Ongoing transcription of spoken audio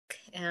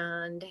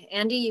And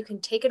Andy, you can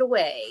take it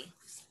away.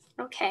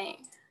 Okay.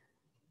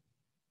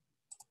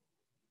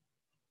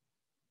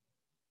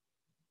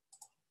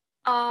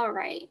 All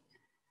right.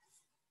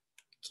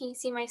 Can you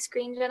see my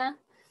screen, Jenna?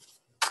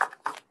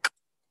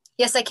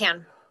 Yes, I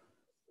can.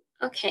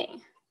 Okay.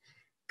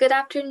 Good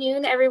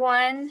afternoon,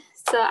 everyone.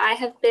 So I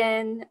have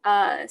been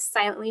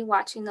silently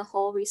watching the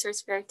whole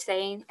resource fair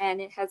today, and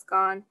it has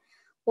gone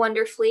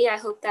wonderfully. I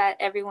hope that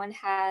everyone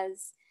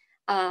has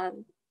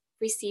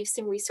received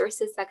some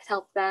resources that could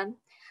help them.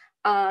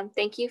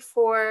 Thank you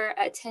for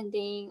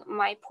attending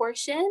my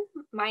portion.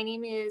 My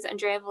name is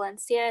Andrea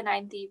Valencia, and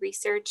I'm the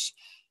Research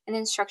and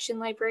Instruction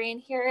Librarian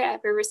here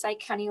at Riverside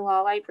County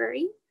Law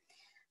Library.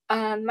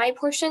 My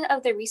portion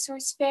of the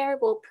resource fair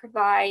will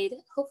provide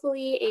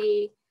hopefully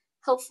a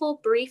helpful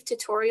brief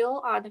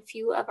tutorial on a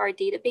few of our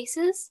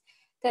databases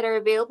that are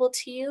available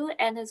to you,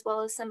 and as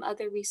well as some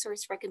other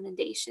resource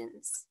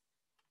recommendations.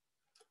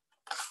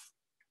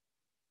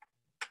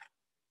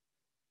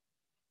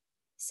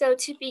 So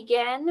to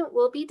begin,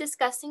 we'll be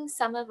discussing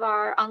some of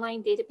our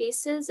online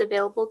databases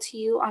available to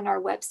you on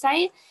our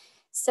website.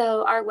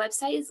 So our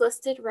website is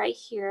listed right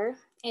here.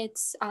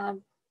 It's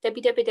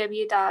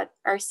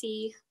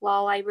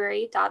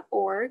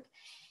www.rclawlibrary.org,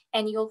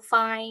 and you'll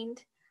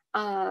find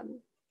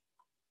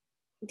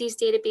these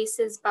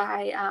databases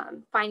by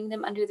finding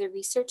them under the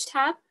research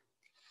tab.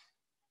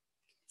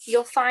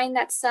 You'll find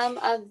that some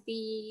of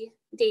the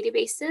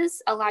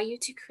databases allow you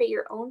to create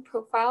your own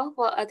profile,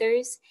 while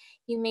others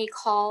you may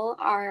call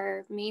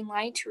our main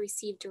line to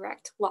receive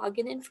direct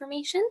login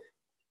information.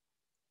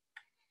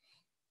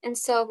 And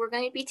so we're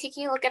going to be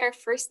taking a look at our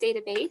first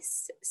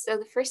database. So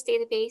the first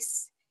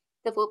database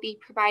that we'll be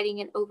providing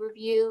an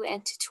overview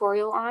and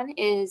tutorial on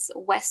is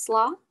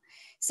Westlaw.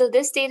 So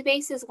this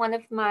database is one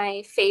of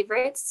my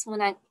favorites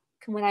when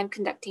I'm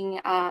conducting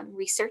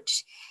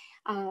research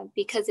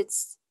because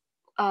it's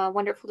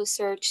wonderful to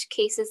search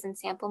cases and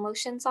sample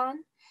motions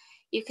on.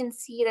 You can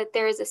see that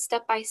there is a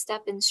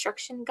step-by-step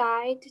instruction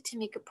guide to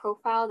make a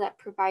profile that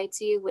provides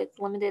you with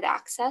limited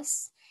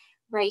access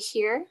right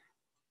here.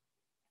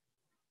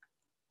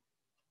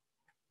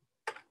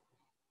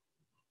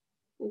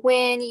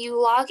 When you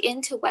log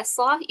into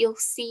Westlaw, you'll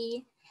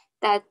see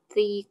that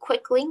the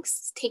quick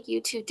links take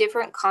you to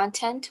different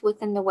content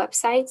within the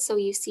website. So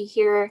you see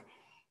here,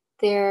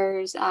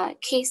 there's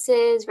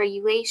cases,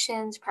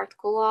 regulations,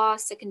 practical law,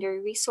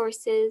 secondary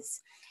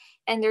resources,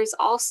 and there's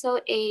also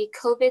a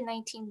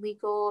COVID-19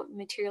 legal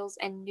materials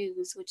and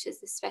news, which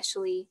is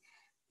especially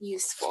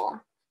useful.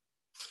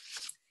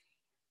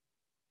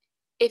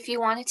 If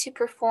you wanted to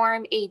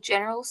perform a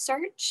general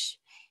search,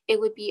 it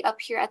would be up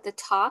here at the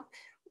top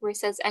where it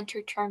says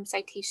enter terms,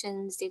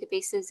 citations,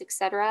 databases,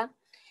 etc.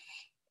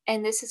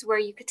 And this is where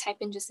you could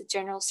type in just a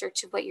general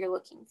search of what you're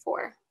looking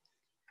for.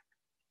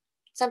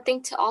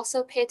 Something to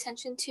also pay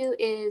attention to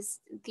is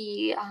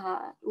the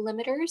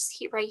limiters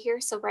right here.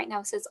 So right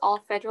now it says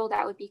all federal.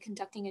 That would be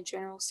conducting a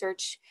general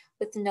search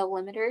with no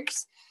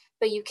limiters,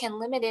 but you can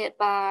limit it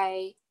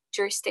by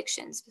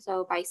jurisdictions.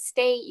 So by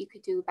state, you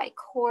could do by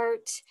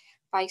court,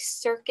 by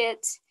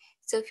circuit.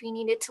 So if you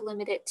needed to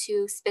limit it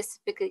to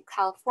specifically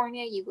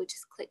California, you would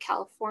just click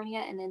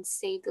California and then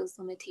save those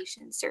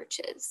limitation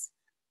searches.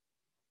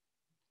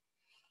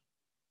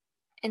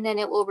 And then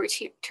it will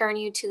return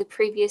you to the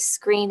previous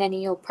screen and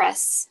you'll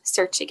press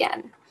search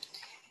again.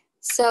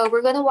 So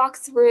we're going to walk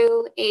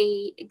through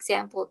an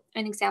example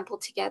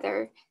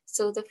together.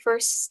 So the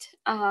first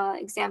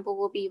example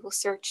will be, we'll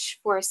search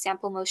for a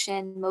sample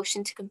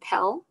motion to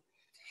compel.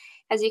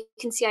 As you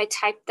can see, I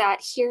typed that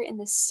here in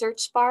the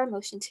search bar,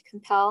 motion to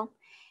compel.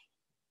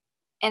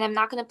 And I'm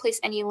not going to place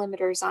any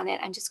limiters on it.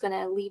 I'm just going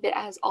to leave it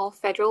as all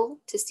federal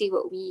to see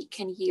what we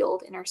can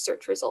yield in our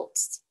search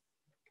results.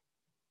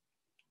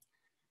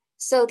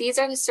 So these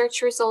are the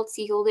search results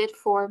yielded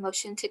for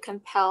motion to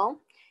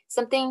compel.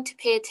 Something to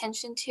pay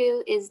attention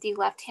to is the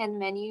left-hand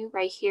menu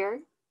right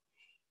here.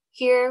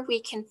 Here we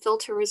can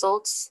filter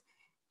results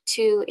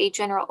to a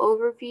general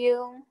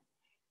overview,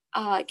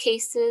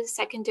 cases,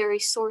 secondary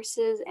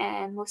sources,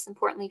 and most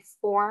importantly,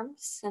 forms,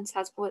 since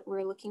that's what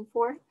we're looking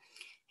for.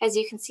 As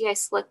you can see, I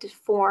selected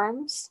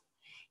forms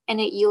and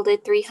it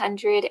yielded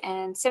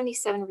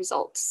 377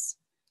 results.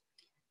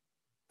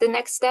 The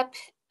next step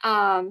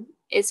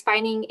is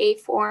finding a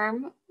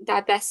form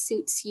that best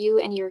suits you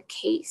and your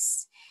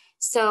case.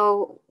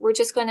 So we're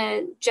just going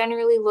to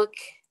generally look,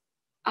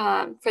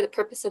 for the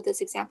purpose of this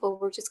example,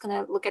 we're just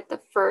going to look at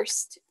the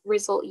first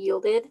result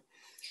yielded,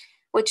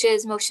 which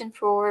is motion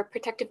for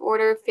protective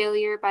order,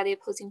 failure by the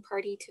opposing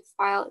party to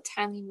file a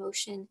timely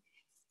motion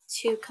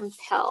to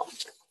compel.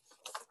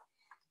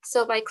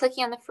 So by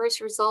clicking on the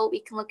first result, we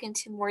can look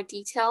into more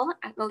detail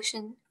at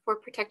motion for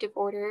protective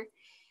order.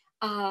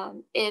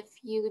 If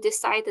you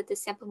decide that the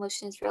sample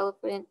motion is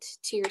relevant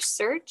to your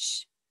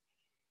search,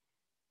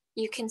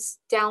 you can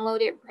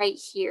download it right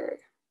here.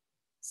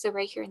 So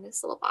right here in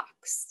this little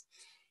box.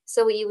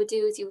 So what you would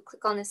do is you would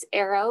click on this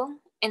arrow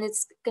and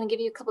it's going to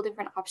give you a couple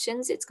different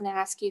options. It's going to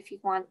ask you if you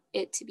want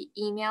it to be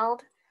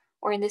emailed,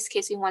 or in this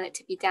case, we want it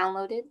to be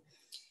downloaded.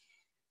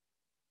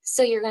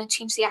 So you're going to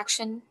change the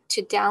action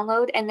to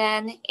download, and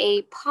then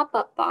a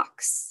pop-up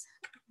box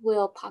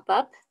will pop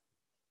up.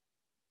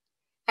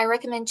 I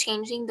recommend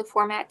changing the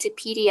format to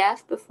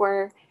PDF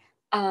before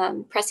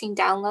pressing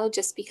download,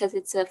 just because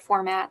it's a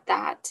format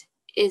that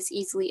is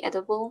easily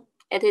editable.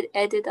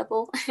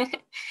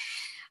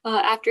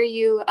 After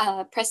you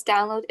press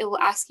download, it will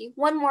ask you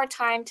one more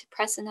time to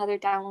press another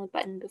download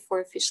button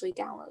before officially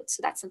download. So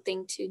that's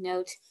something to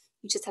note.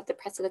 You just have to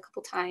press it a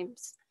couple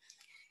times.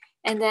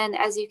 And then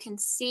as you can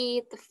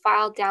see, the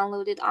file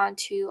downloaded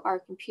onto our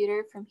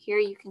computer. From here,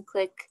 you can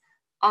click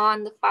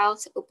on the file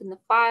to open the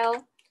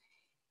file.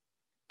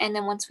 And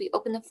then once we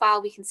open the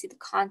file, we can see the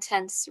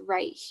contents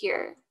right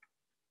here.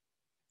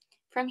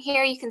 From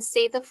here, you can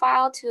save the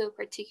file to a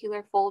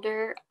particular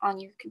folder on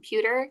your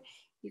computer.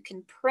 You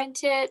can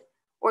print it,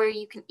 or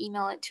you can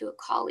email it to a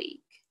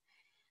colleague.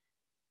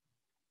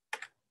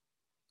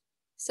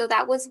 So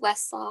that was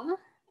Westlaw.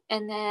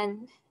 And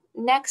then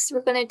next,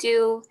 we're going to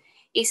do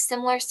a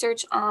similar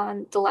search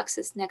on the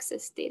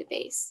LexisNexis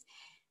database.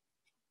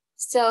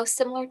 So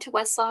similar to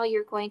Westlaw,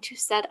 you're going to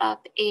set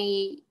up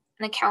an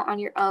account on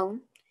your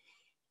own.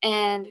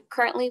 And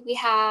currently we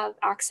have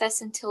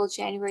access until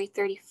January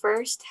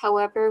 31st.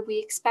 However, we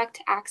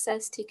expect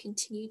access to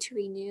continue to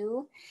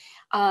renew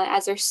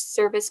as our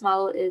service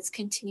model is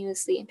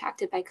continuously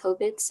impacted by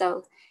COVID.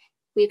 So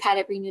we've had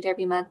it renewed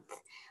every month.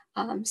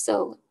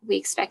 So we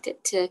expect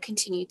it to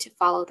continue to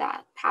follow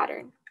that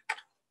pattern.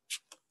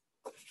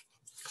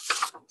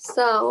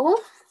 So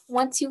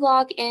once you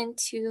log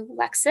into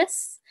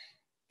Lexis,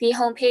 the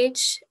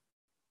homepage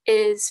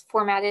is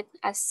formatted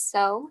as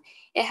so.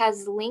 It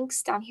has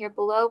links down here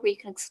below where you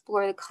can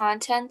explore the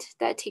content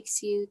that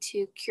takes you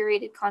to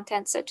curated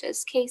content such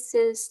as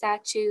cases,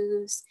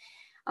 statutes,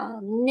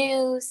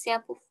 news,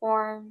 sample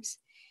forms,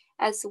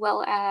 as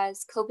well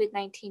as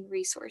COVID-19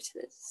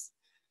 resources.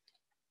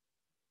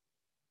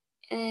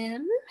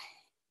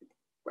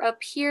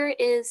 Up here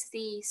is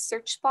the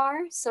search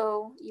bar.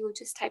 So you will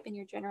just type in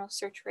your general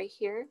search right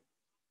here.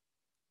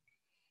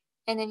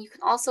 And then you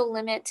can also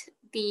limit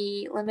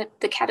the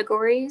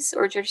categories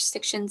or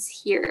jurisdictions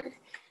here.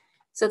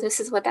 So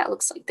this is what that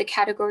looks like. The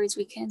categories,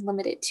 we can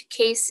limit it to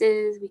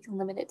cases, we can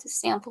limit it to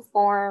sample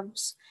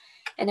forms,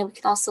 and then we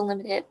can also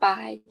limit it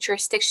by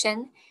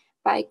jurisdiction,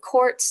 by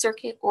court,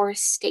 circuit, or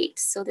state.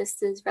 So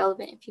this is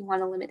relevant if you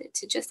want to limit it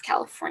to just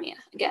California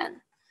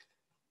again.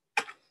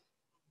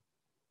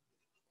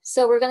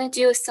 So we're going to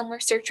do a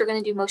similar search. We're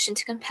going to do motion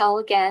to compel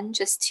again,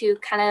 just to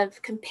kind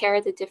of compare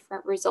the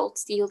different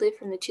results yielded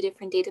from the two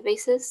different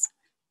databases.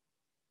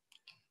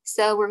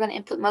 So we're going to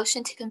input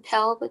motion to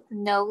compel with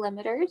no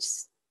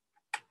limiters.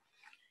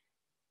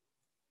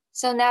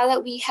 So now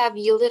that we have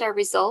yielded our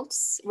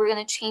results, we're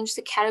going to change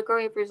the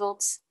category of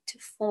results to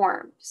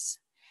forms.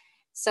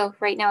 So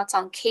right now it's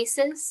on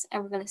cases,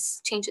 and we're going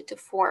to change it to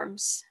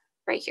forms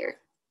right here.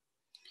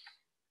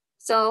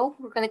 So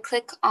we're going to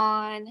click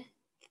on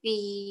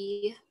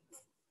the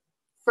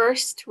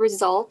first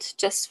result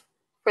just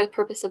for the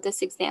purpose of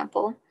this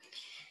example.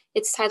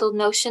 It's titled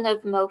Notice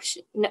of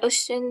Motion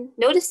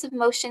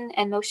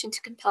and Motion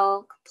to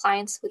Compel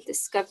Compliance with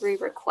Discovery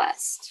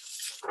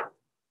Request.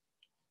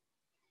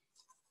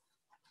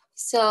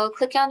 So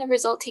clicking on the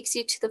result takes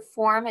you to the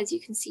form, as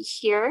you can see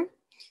here.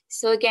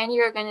 So again,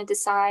 you're going to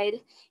decide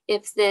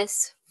if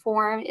this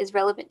form is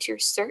relevant to your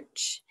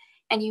search,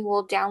 and you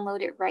will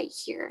download it right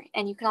here.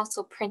 And you can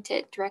also print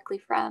it directly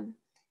from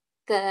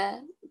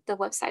the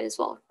website as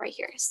well right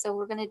here. So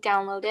we're going to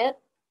download it.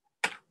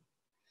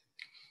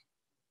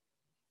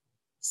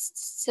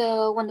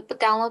 So when the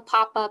download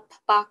pop-up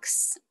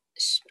box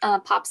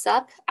pops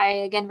up, I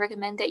again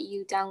recommend that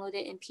you download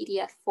it in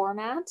PDF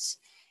format.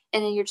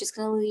 And then you're just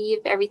going to leave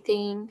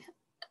everything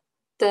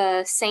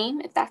the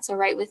same if that's all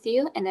right with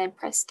you, and then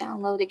press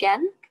download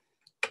again.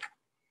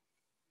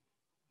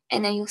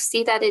 And then you'll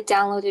see that it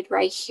downloaded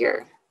right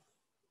here.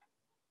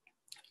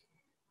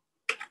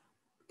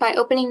 By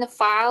opening the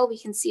file, we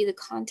can see the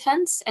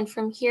contents, and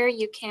from here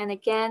you can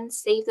again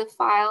save the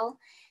file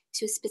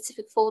to a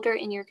specific folder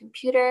in your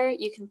computer.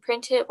 You can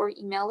print it or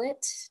email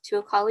it to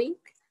a colleague.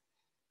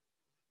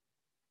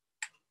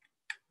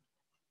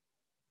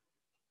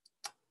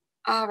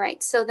 All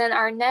right, so then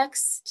our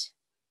next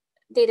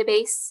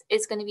database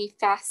is going to be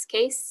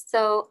FastCase.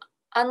 So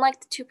unlike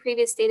the two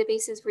previous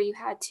databases where you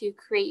had to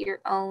create your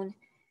own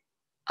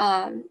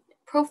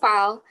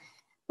profile,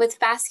 with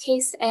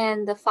FastCase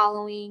and the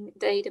following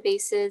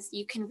databases,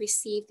 you can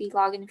receive the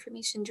login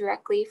information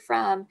directly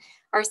from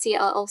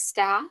RCLL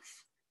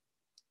staff.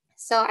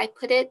 So I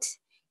put it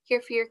here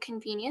for your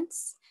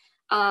convenience.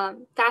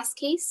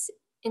 FastCase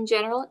in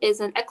general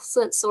is an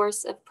excellent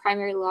source of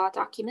primary law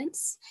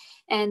documents.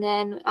 And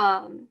then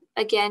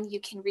again, you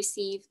can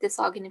receive this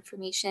login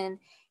information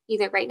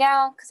either right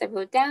now, because I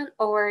wrote it down,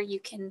 or you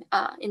can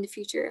in the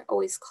future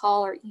always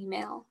call or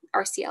email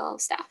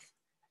RCLL staff.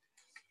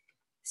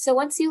 So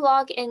once you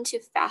log into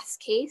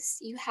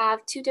FastCase, you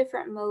have two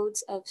different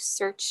modes of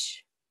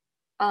searching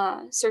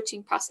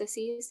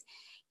processes.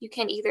 You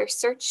can either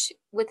search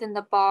within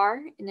the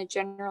bar in the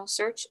general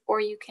search, or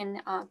you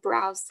can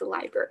browse the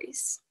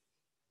libraries.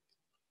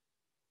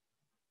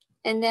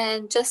 And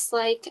then just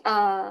like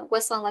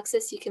Westlawn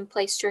Lexis, you can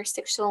place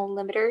jurisdictional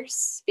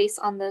limiters based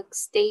on the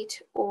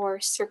state or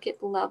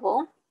circuit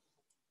level,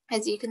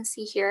 as you can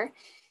see here.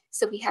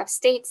 So we have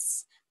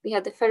states, we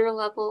have the federal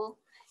level,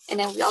 and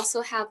then we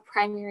also have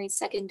primary and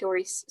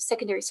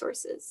secondary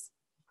sources.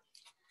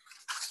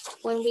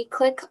 When we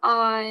click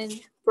on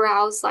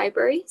Browse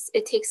Libraries,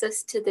 it takes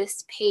us to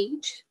this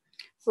page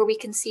where we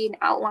can see an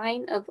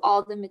outline of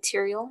all the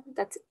material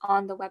that's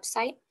on the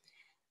website.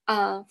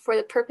 For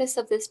the purpose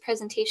of this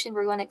presentation,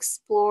 we're going to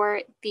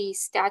explore the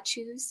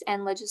statutes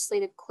and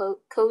legislative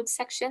code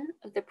section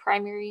of the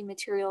primary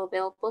material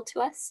available to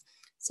us.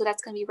 So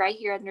that's going to be right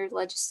here under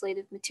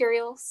legislative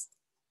materials.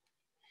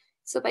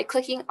 So by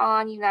clicking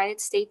on United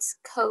States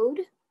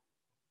Code,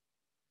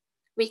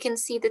 we can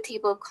see the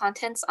table of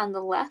contents on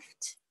the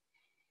left.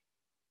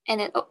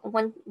 And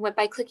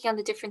by clicking on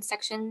the different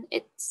sections,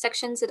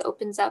 it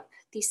opens up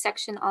the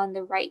section on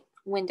the right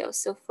window.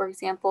 So for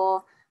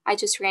example, I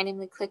just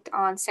randomly clicked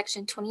on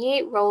section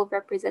 28, role of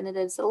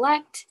representatives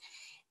elect,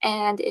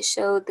 and it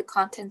showed the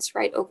contents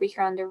right over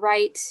here on the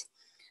right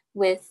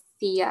with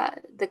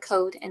the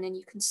code. And then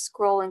you can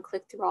scroll and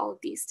click through all of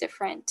these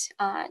different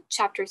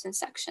chapters and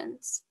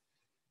sections.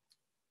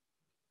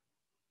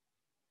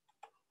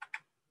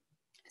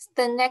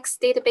 The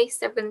next database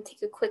that we're going to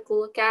take a quick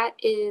look at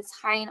is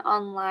Hein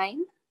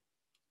Online.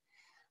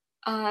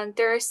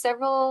 There are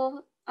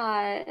several,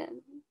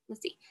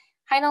 let's see.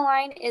 Hein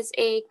Online is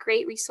a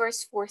great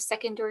resource for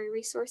secondary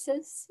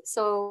resources.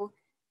 So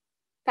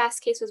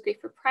Fastcase was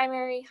great for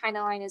primary, Hein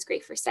Online is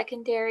great for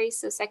secondary.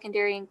 So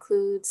secondary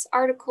includes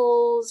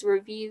articles,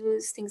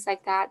 reviews, things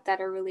like that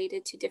that are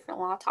related to different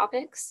law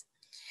topics.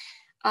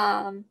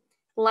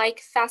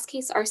 Like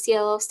Fastcase, our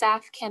CLO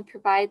staff can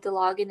provide the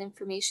login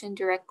information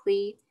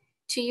directly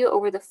to you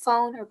over the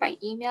phone or by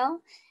email.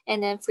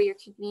 And then for your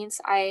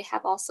convenience, I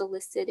have also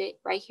listed it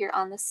right here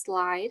on the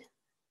slide.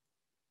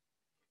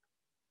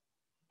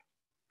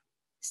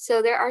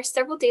 So there are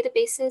several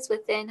databases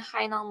within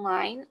Hein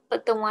Online,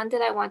 but the one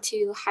that I want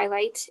to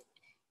highlight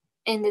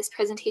in this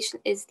presentation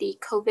is the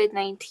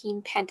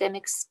COVID-19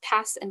 Pandemics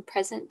Past and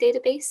Present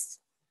database.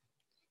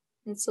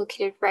 It's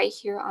located right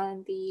here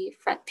on the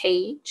front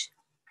page.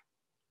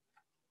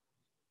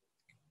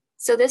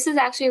 So this is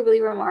actually a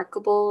really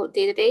remarkable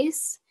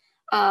database.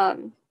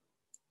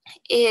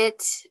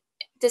 It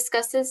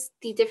discusses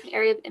the different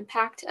area of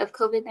impact of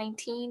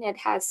COVID-19. It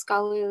has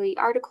scholarly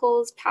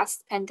articles,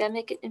 past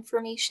pandemic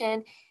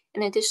information,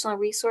 and additional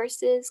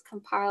resources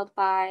compiled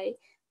by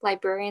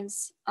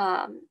librarians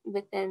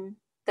within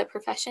the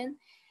profession.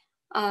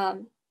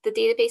 The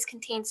database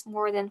contains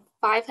more than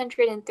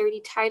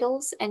 530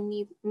 titles and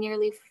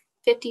nearly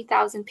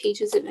 50,000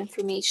 pages of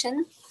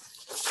information.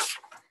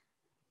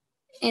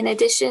 In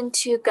addition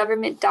to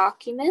government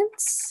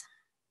documents,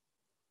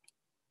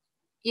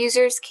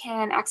 users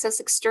can access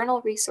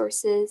external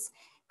resources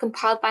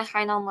compiled by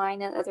Hein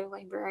Online and other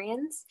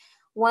librarians.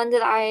 One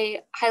that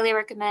I highly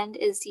recommend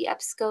is the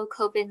EBSCO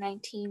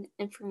COVID-19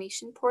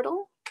 information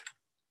portal.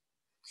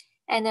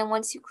 And then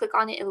once you click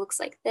on it, it looks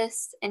like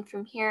this. And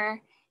from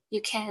here,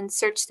 you can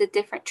search the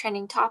different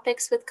trending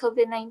topics with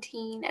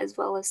COVID-19, as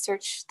well as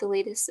search the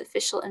latest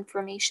official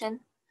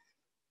information.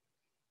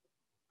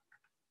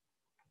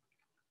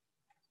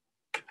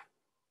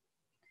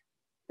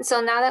 So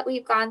now that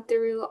we've gone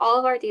through all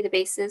of our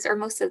databases, or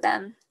most of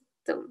them,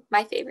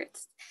 my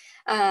favorites,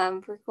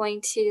 we're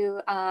going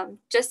to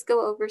just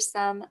go over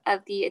some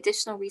of the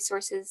additional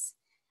resources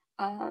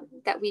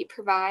that we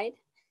provide.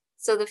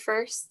 So the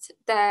first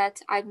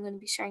that I'm going to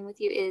be sharing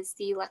with you is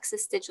the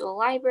Lexis Digital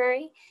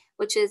Library,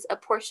 which is a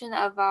portion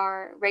of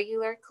our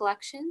regular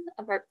collection,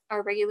 of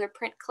our regular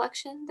print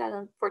collection that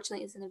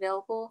unfortunately isn't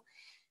available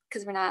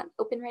because we're not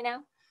open right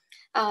now.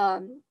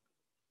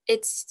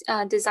 It's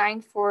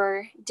designed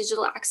for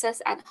digital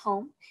access at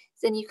home.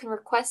 Then you can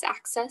request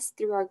access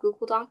through our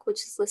Google Doc,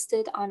 which is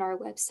listed on our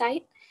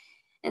website.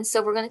 And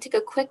so we're going to take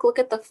a quick look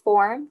at the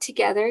form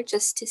together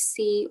just to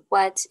see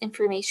what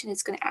information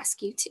it's going to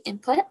ask you to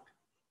input.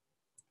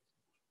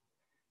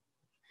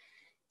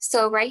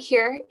 So right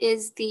here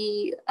is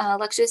the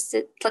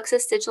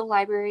Lexis Digital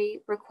Library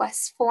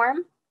request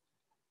form.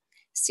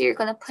 So you're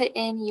going to put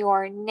in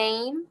your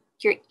name,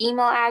 your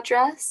email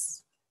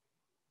address,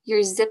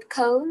 your zip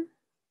code,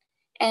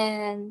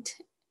 and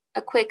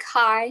a quick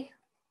hi,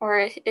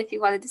 or if you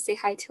wanted to say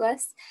hi to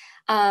us.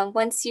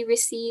 Once you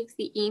receive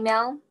the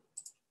email,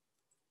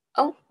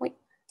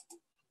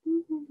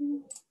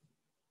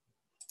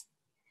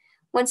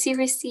 Once you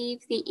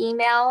receive the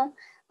email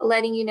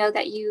letting you know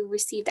that you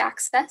received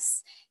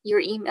access, your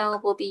email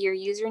will be your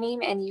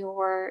username, and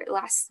your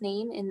last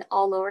name in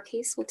all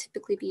lowercase will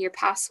typically be your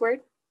password.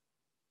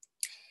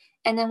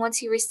 And then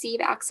once you receive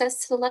access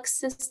to the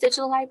Lexis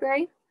Digital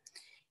Library,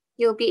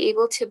 you'll be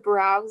able to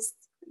browse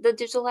the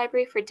digital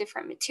library for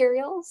different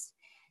materials.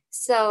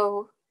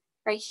 So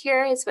right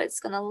here is what it's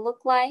going to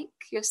look like.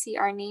 You'll see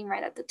our name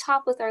right at the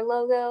top with our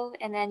logo,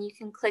 and then you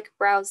can click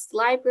Browse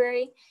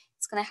Library.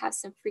 It's going to have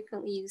some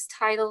frequently used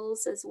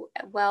titles as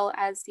well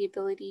as the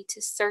ability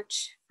to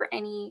search for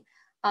any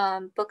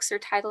books or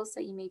titles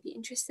that you may be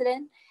interested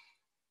in.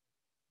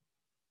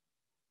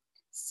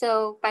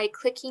 So by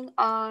clicking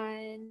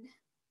on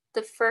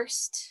the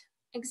first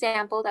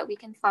example that we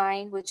can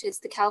find, which is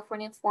the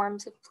California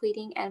Forms of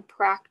Pleading and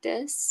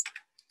Practice,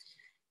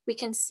 we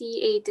can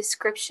see a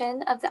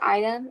description of the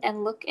item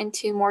and look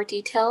into more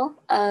detail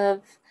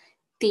of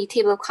the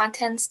table of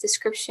contents,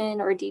 description,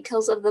 or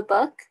details of the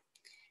book.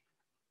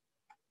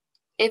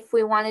 If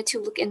we wanted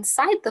to look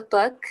inside the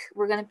book,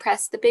 we're going to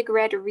press the big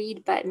red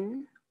read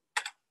button,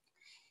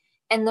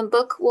 and the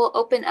book will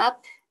open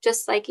up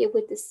just like it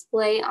would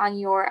display on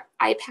your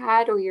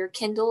iPad or your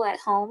Kindle at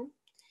home.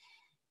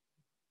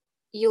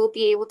 You'll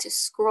be able to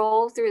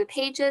scroll through the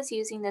pages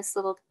using this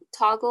little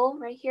toggle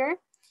right here.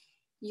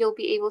 You'll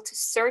be able to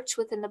search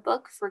within the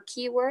book for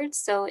keywords.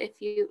 So if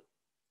you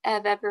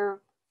have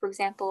ever, for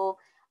example,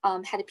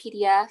 had a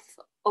PDF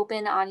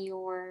open on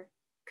your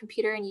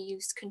computer and you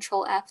used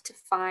Control F to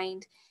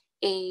find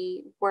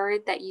a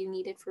word that you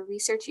needed for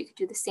research, you could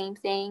do the same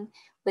thing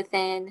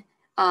within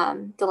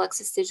the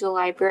Lexis Digital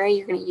Library.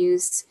 You're going to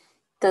use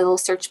the little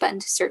search button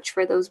to search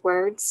for those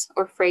words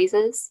or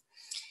phrases.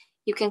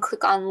 You can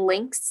click on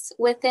links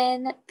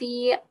within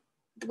the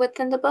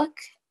book,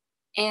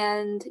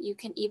 and you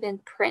can even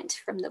print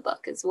from the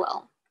book as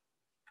well.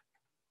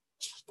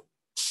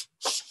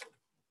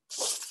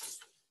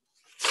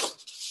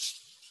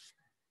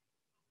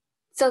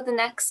 So the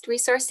next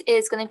resource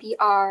is going to be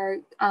our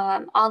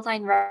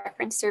online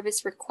reference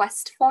service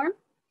request form.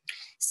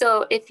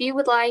 So if you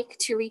would like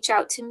to reach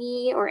out to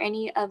me or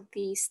any of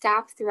the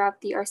staff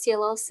throughout the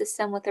RCLL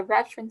system with a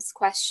reference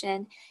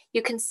question,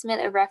 you can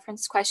submit a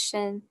reference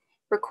question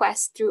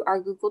request through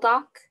our Google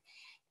Doc.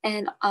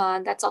 And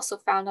that's also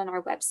found on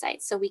our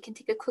website. So we can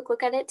take a quick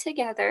look at it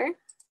together.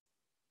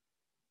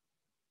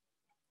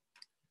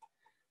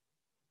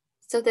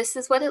 So this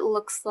is what it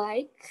looks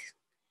like.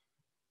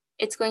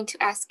 It's going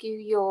to ask you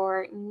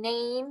your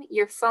name,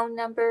 your phone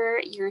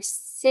number, your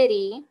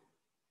city,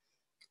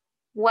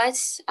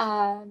 what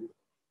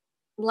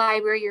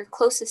library you're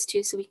closest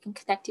to so we can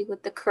connect you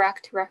with the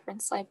correct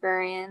reference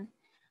librarian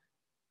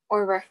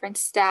or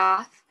reference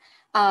staff,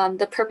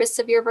 the purpose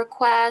of your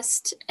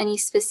request, any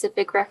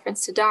specific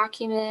reference to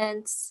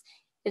documents,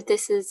 if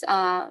this is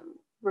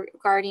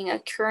regarding a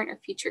current or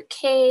future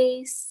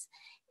case,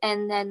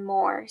 and then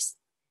more.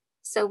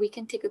 So we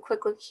can take a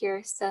quick look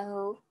here.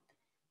 So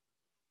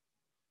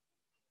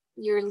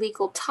your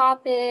legal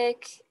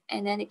topic,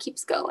 and then it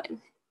keeps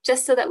going,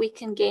 just so that we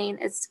can gain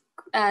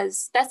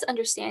as best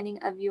understanding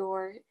of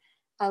your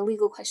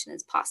legal question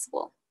as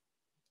possible.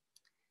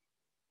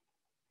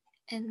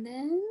 And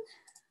then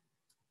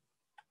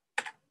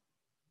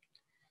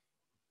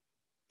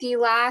the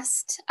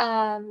last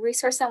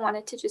resource I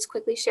wanted to just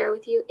quickly share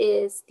with you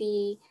is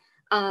the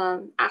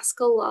Ask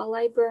a Law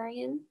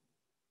Librarian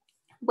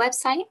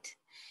website.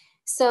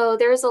 So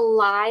there's a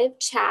live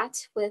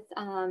chat with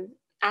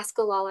Ask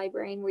a Law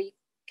Librarian where you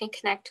can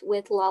connect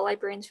with law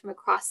librarians from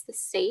across the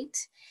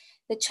state.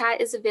 The chat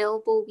is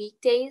available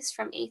weekdays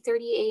from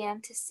 8:30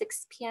 a.m. to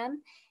 6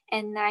 p.m.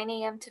 and 9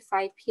 a.m. to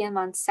 5 p.m.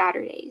 on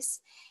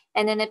Saturdays.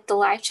 And then if the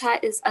live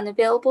chat is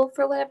unavailable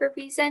for whatever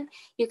reason,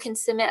 you can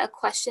submit a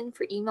question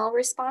for email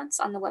response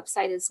on the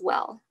website as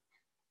well.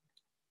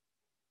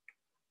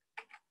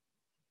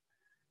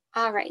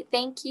 All right,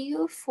 thank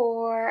you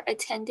for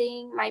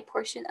attending my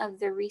portion of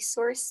the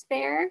resource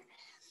fair.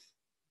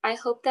 I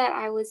hope that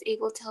I was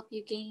able to help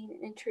you gain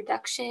an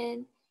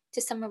introduction to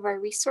some of our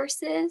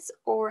resources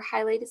or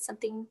highlighted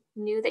something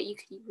new that you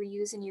could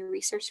reuse in your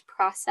research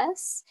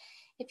process.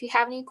 If you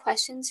have any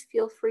questions,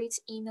 feel free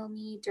to email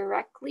me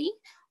directly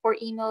or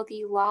email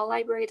the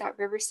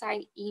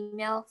lawlibrary.riverside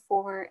email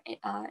for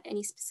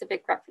any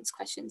specific reference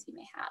questions you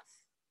may have.